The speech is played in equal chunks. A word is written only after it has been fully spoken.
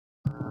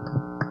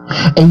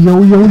Hey yo,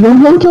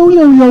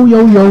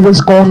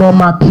 what's going on,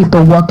 my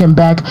people? Welcome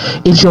back.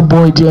 It's your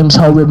boy James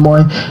with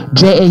more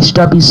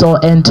JHW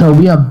Soul Enter.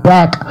 We are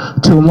back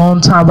to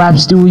Long Time Rap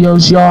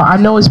Studios, y'all. I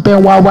know it's been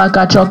a while I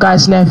got y'all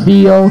guys in that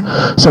video,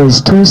 so it's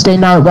Tuesday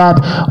night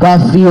rap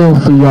video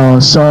for y'all.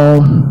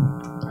 So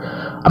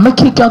I'm gonna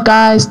kick y'all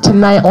guys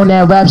tonight on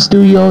that rap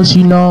studios.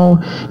 You know,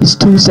 it's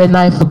Tuesday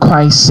night, for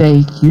Christ's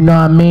sake, you know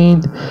what I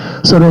mean?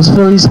 So those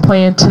Phillies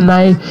playing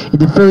tonight. If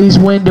the Phillies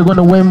win, they're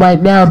gonna win right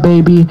now,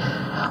 baby.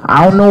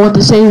 I don't know what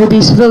to say with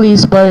these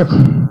Phillies, but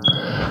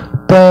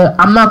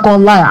I'm not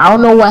gonna lie, I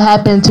don't know what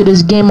happened to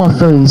this game on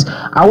Phillies.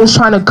 I was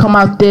trying to come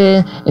out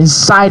there and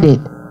cite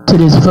it to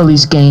this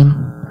Phillies game.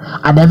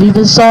 I never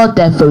even saw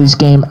that Phillies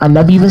game. I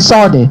never even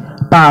saw it,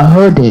 but I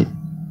heard it.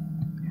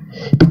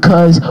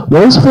 Because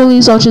those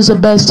Phillies are just the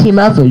best team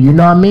ever, you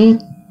know what I mean?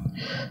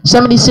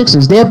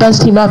 76ers, they're the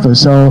best team ever.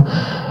 So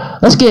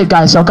let's get it,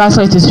 guys. So guys,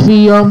 like this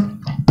video,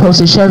 post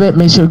and share it.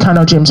 Make sure you count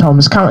out James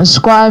Holmes. Count and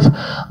subscribe.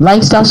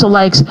 Likes, thousands of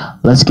likes.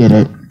 Let's get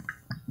it.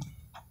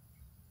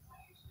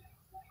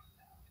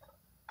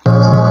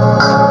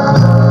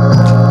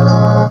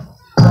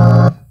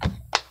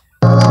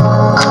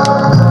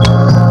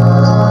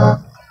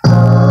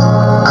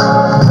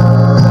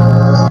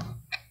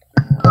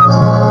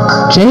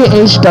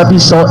 JHW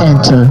Soul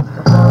Enter.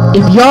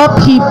 If y'all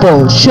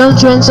people,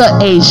 children's or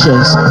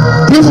Asians,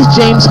 this is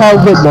James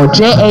Whitmore,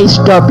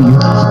 JHW.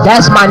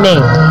 That's my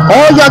name.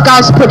 All y'all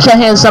guys put your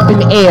hands up in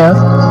the air.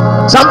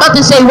 So I'm about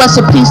to say rest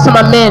in peace to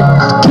my man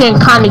Ken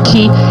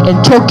Kaneki and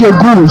Tokyo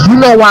Gurus. You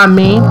know what I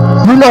mean.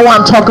 You know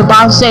what I'm talking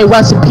about. I'm saying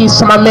rest in peace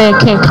to my man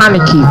Ken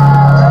Kaneki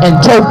and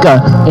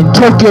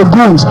Tokyo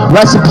Gurus.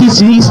 Rest in peace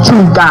to these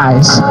two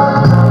guys.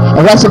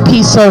 And rest in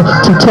peace to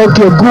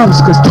Tokyo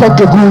Gurus, because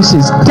Tokyo Gurus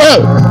is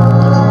dead.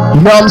 You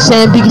know what I'm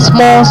saying, Biggie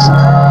Smalls?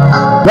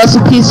 Rest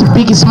in peace to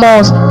Biggie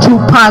Smalls,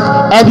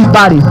 Tupac,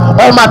 everybody,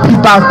 all my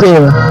people out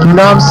there. You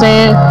know what I'm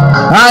saying?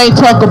 I ain't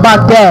talking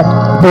about that,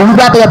 but we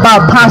rapping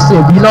about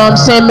positive. You know what I'm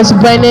saying, Mr.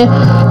 Brandon?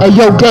 Hey,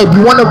 yo, Gabe,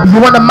 you want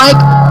a mic?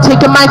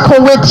 Take a mic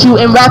home with you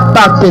and rap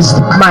about this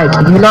mic.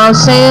 You know what I'm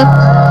saying?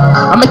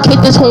 I'm gonna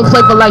kick this home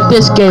flavor like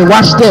this, Gabe.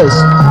 Watch this.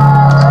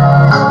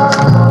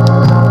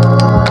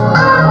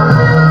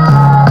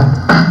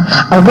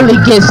 I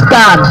really get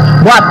started,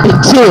 whop it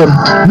too,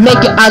 make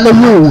it on the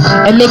roof,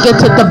 and make it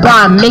to the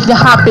bond, make it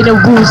hop in the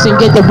roots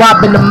and get the whop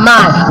in the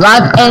mind,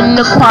 live in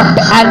the crop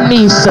at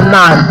least a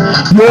nine.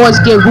 You always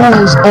get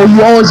rules, or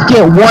you always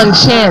get one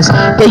chance,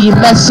 then you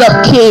mess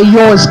up, kid, you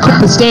always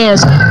couple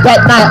stands,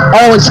 that night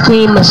always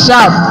scream and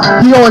shout,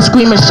 he always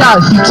scream and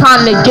shout, you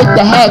trying to get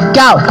the heck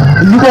out,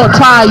 you gonna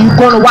try, you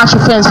gonna watch your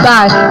friends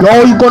die,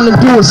 all you gonna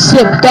do is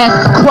sit back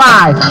and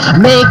cry,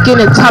 making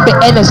it topic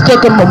and then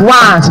sticking my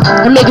rhymes,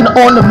 and making it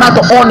on the mic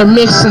on the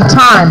mixing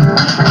time.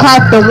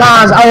 Half the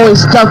lines I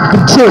always stuck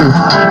with two.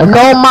 And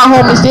all my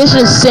homies, they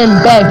just sitting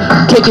back,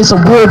 kicking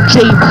some wood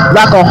Jeep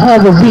like a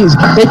horror reeds.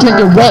 They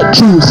drinking red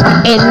juice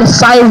in the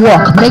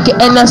sidewalk, make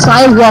it in the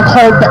sidewalk,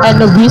 hold the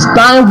end of each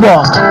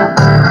sidewalk.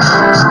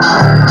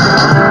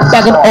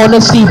 Bagging on the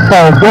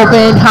C4,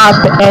 woven hop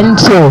and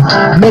two,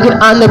 make it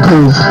on the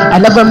crew. I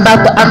never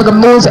back the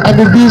African moves and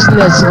the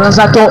business, cause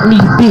I don't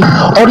need beef.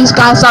 All these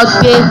guys out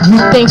there,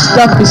 you think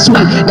stuff is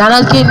sweet. Now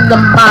I'm getting the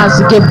minds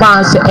to get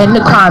bonds to end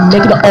the crime,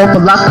 making it over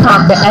like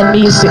combat and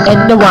needs to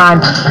end the wine.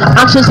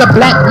 I'm just a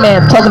black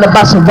man talking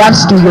about some rap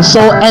studio,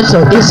 Soul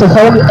Enter. It's a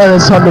holy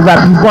illness on the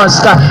rap. You want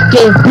to stop?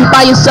 Get be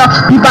by yourself,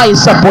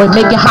 boy.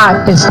 Make it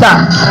hot and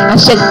stop.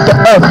 And shake the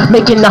earth,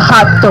 making the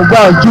hot the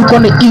world. You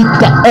gonna eat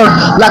the earth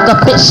like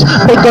a fish.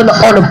 Make it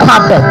on the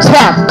combat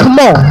tap. Come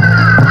on.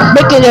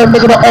 Make it on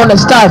the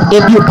stuff.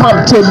 If you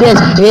pump to this,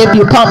 if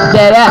you pump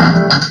that out.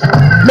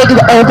 Make it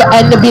over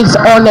and the beats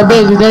on the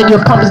bass. Then you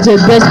pump it to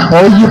this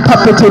or you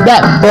pump it to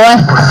that, boy.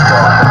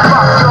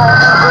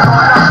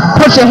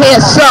 Put your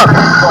hands up.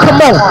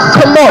 Come on.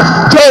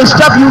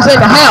 JHW's in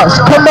the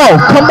house. Come on.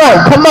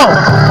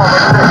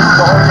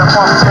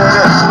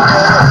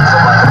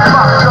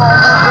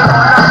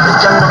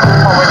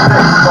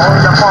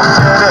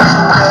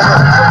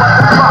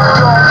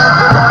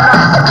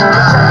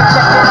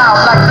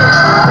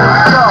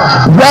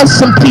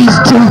 Rest in peace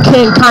to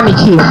Ken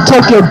Kaneki,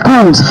 Tokyo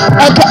Gurus,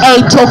 aka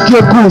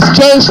Tokyo Gurus,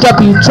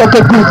 JHW,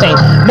 Tokyo Gurus thing.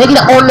 Make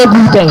it on the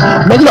Guru thing,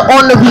 make it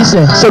on the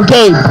reason. So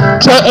Gabe,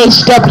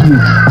 JHW,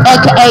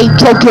 aka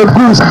Tokyo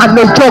Gurus, I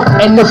know joke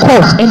and the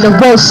quotes and the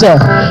road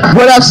set.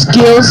 What up,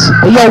 skills?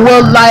 In your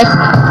world life,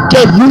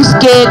 Gabe, you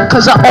scared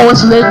cause I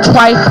always live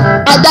twice.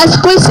 And that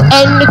squeeze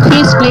and the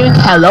crease screaming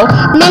hello.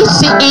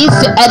 Macy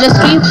easy and the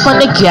street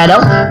from the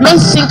ghetto.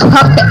 Macy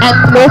cup and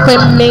north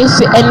and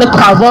Macy in the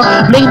cover.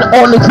 Making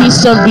on the crease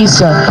and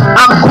visa.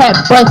 I'm crap,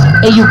 but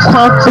and you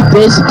come for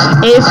this.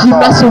 If you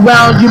mess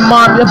around, your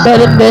mom, you're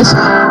better than this.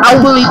 I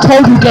really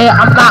told you, gay,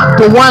 I'm not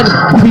the one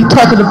who be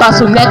talking about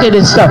some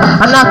negative stuff.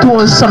 I'm not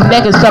doing some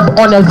negative stuff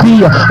on that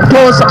video. I'm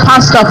doing some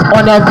hot stuff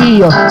on that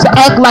video. So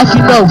act like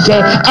you know,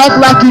 gay. Act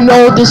like you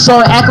know this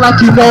song. Act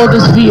like you know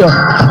this video.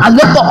 I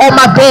lift up all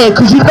my bed,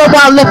 cause you know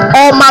why I lift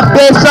all my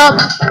beds up?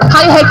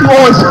 How the heck you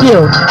always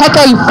feel? Heck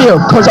how you feel?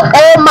 Cause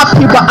all my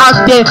people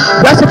out there,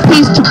 rest in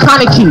peace to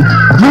Kaneki.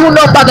 You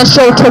know about the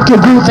show Tokyo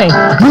Groove thing.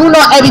 You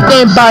know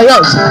everything by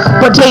us.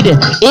 But Jaden,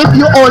 if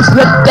you always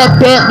lift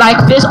that bed like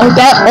this or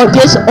that or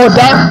this or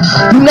that,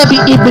 you never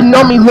even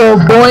know me,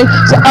 little boy.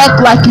 So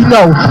act like you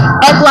know.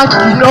 Act like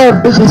you know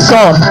business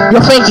song.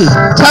 You're thinking.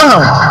 Tell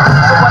him.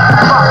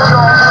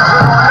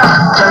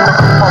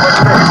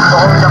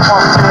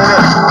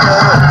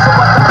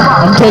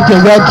 I'm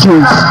taking red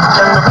juice.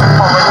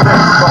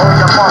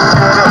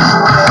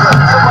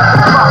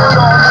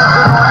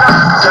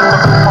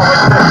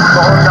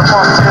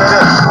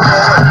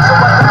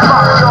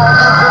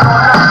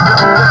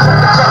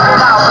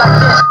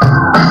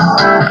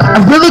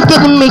 Really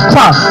getting me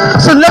cross.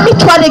 So let me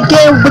try to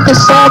get with the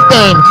song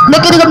thing.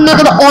 Make it on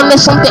the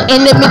something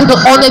and then make it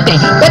on the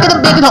thing. Make it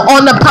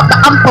on the pop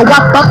up the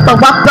wap up the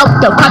wap up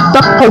the wap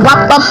up the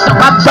wap up the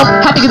wap up.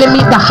 Happy to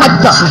meet the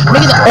hype up.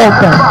 Make it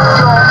open.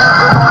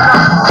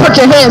 Put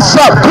your hands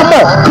up. Come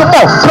on, come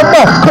on, come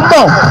on, come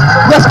on.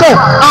 Let's go.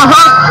 Let's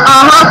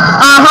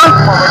go.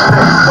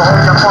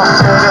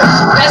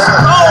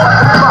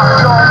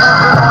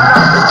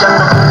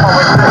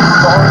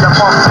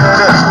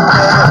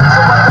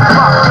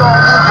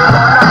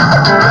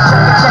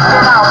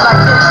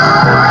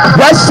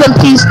 Rest in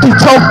peace to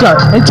Toka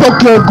and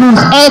Tokyo Goose,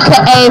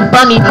 aka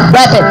Bunny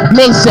Rabbit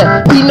Mason.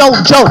 He no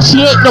joke,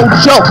 she ain't no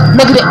joke.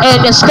 Make it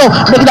end and stove,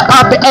 make it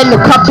up and the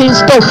cup in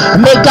stove.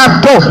 Make it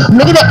go,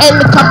 make it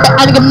end the cup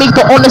and make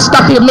it on the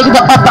stop it, make it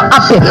up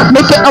it,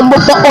 make it a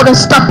move on the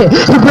stop it.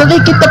 You really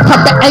get the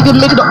puppet and you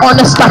make it on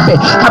the stop it.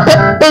 I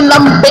bet been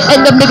and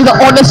then make it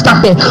on the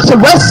stop it. So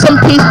rest in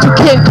peace to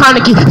King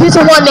Kaneki. He's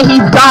the one that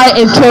he died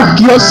in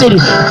Tokyo City.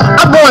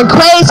 I'm going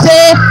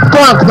crazy,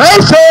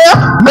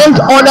 make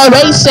on a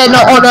race and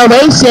on a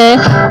racing,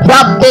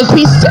 rob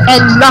increase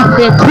and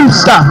nothing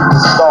cruiser.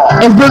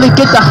 And really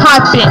get the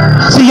hype in.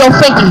 So yo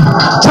Frankie,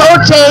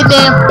 told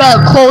Jaden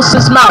better close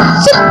his mouth.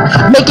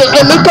 Make it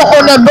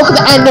on the milk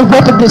and the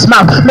open this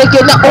mouth. Make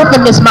it not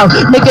open this mouth.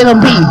 Make it a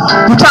me.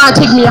 You trying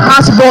to take me to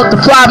hospital to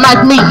fly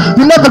like me.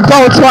 You never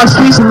go to our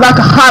streets like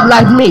a hop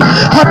like me.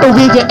 Happy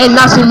weekend and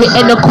not see me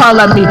in the car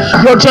like me.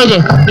 Yo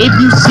Jaden, if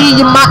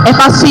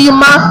I see your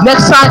mouth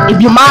next time,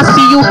 if your mom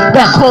see you,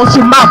 that close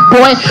your mouth,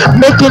 boy.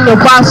 Making the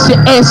wild shit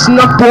and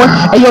snuff, boy.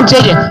 Hey yo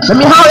Jaden, let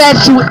me holler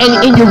at you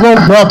in your room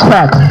real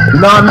crap.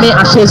 You know what I mean?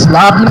 I shit's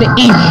lobbing to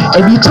eat.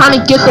 If you trying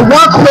to get the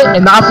one quit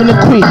and off in the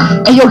queen.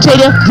 Hey yo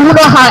Jaden, you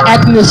know how I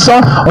act in this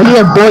song? Oh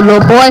yeah, boy,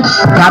 little boy.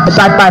 Got the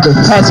die by the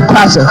pass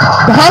crosser.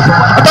 The heck?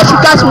 I thought you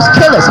guys was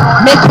killers.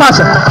 Make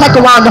crosser. Heck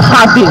around the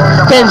hot beat.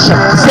 Finish it.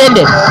 Send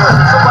it.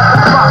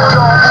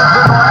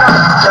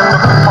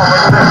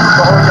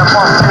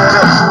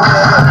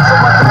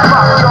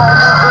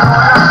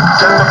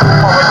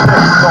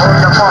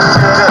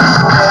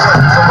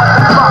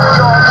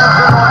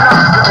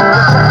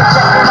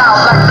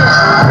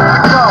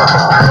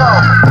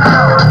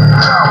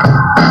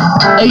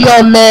 Hey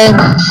yo man,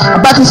 I'm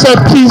about to say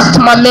peace to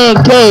my man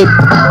Gabe,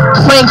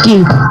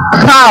 Frankie,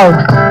 Kyle,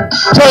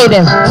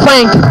 Jaden,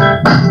 Frank,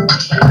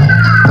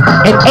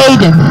 and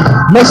Aiden.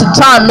 Mr.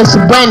 Tom,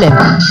 Mr. Brandon,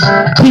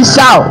 peace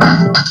out.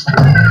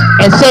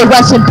 And say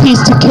rest in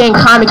peace to King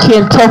Kaneki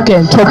and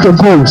Tokyo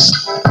Goose.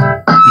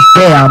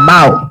 Yeah, I'm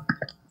out.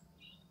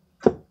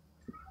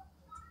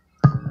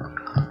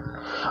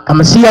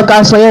 I'ma see you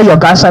guys later. You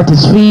guys like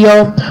this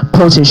video,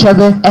 post your share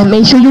it, and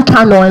make sure you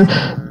count on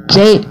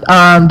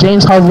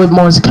James Harwood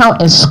Moore's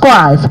account and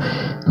subscribe.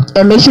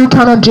 And make sure you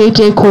count on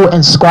JJ Cool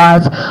and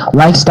subscribe.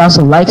 Likes,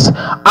 thousand likes.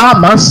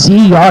 I'ma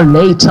see y'all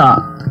later.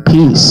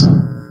 Peace.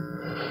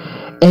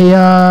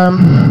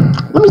 And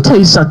let me tell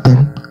you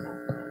something.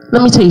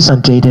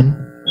 Jaden.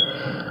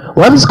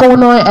 Whatever's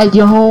going on at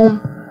your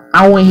home,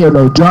 I don't want to hear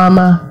no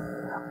drama.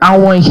 I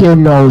don't want to hear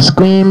no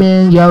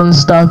screaming, yelling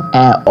stuff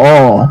at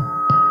all.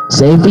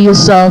 Save for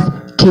yourself.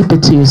 Keep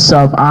it to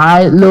yourself.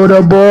 Alright,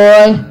 little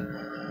boy.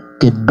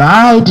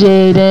 Goodbye,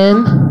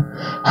 Jaden.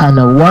 Have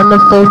a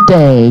wonderful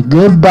day.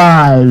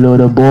 Goodbye,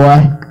 little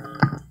boy.